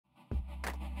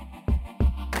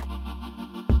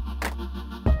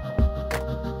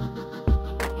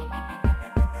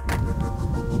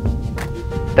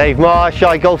Dave Marsh,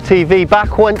 iGolf TV,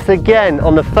 back once again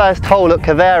on the first hole at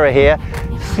Cavera here.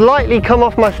 Slightly come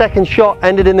off my second shot,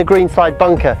 ended in the greenside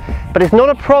bunker. But it's not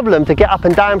a problem to get up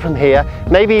and down from here,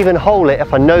 maybe even hole it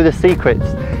if I know the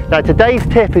secrets. Now today's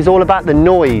tip is all about the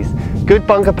noise. Good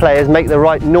bunker players make the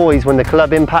right noise when the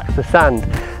club impacts the sand.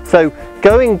 So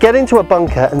get into a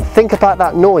bunker and think about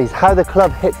that noise, how the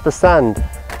club hits the sand.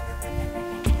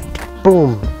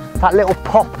 Boom, that little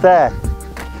pop there.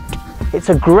 It's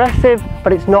aggressive,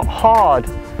 but it's not hard.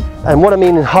 And what I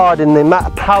mean hard in the amount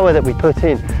of power that we put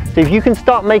in. So if you can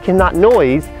start making that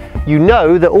noise, you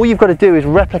know that all you've got to do is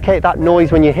replicate that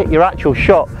noise when you hit your actual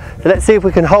shot. So let's see if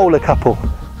we can hole a couple.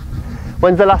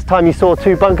 When's the last time you saw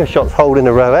 2 bunker shots holed in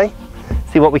a row, eh?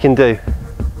 See what we can do.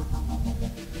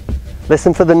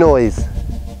 Listen for the noise.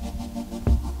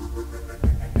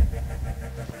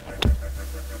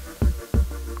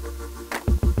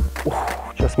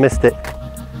 Ooh, just missed it.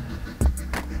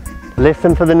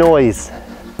 Listen for the noise.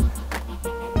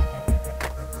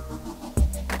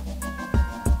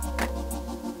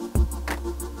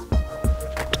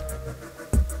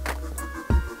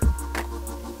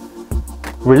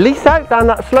 Release out down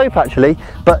that slope actually,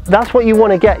 but that's what you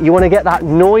want to get. You want to get that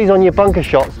noise on your bunker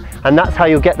shots, and that's how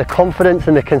you'll get the confidence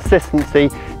and the consistency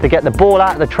to get the ball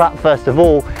out of the trap first of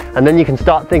all, and then you can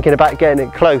start thinking about getting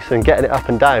it close and getting it up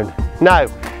and down. Now,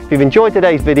 if you've enjoyed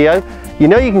today's video, you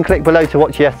know you can click below to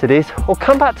watch yesterday's, or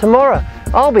come back tomorrow.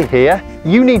 I'll be here.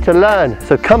 You need to learn,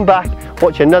 so come back,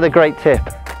 watch another great tip.